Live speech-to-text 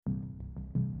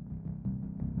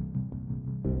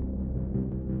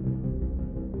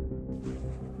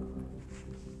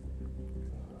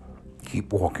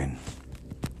Keep walking.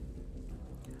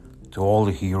 To all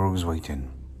the heroes waiting,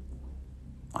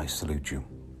 I salute you.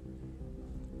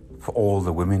 For all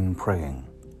the women praying,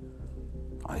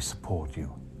 I support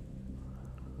you.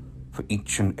 For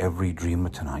each and every dreamer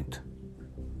tonight,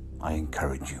 I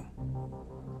encourage you.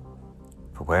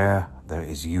 For where there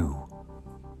is you,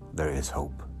 there is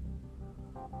hope.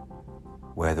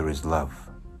 Where there is love,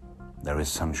 there is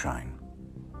sunshine.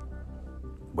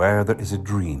 Where there is a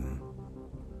dream,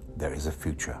 there is a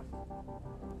future.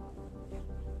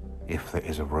 If there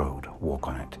is a road, walk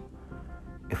on it.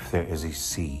 If there is a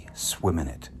sea, swim in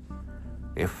it.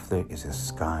 If there is a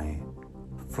sky,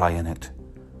 fly in it.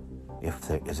 If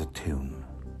there is a tune,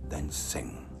 then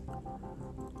sing.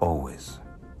 Always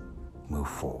move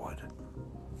forward.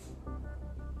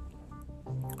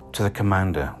 To the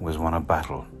commander who has won a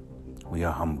battle, we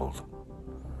are humbled.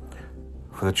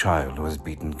 For the child who has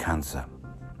beaten cancer,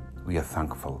 we are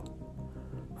thankful.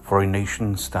 For a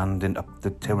nation standing up to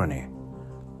tyranny,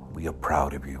 we are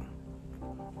proud of you.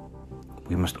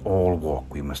 We must all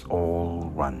walk, we must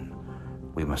all run,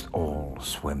 we must all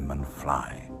swim and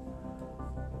fly.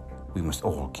 We must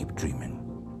all keep dreaming.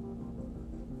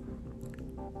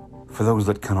 For those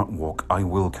that cannot walk, I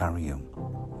will carry you.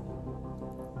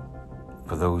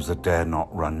 For those that dare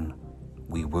not run,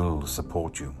 we will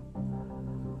support you.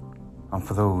 And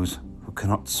for those who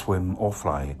cannot swim or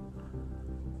fly,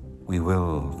 we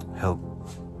will help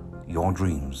your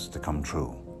dreams to come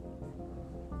true.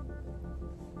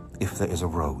 If there is a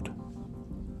road,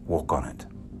 walk on it.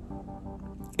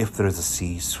 If there is a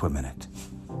sea, swim in it.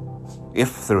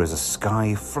 If there is a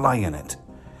sky, fly in it.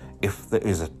 If there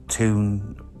is a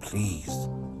tune, please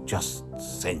just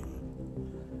sing.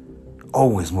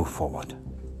 Always move forward.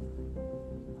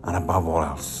 And above all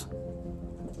else,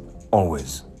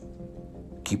 always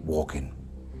keep walking.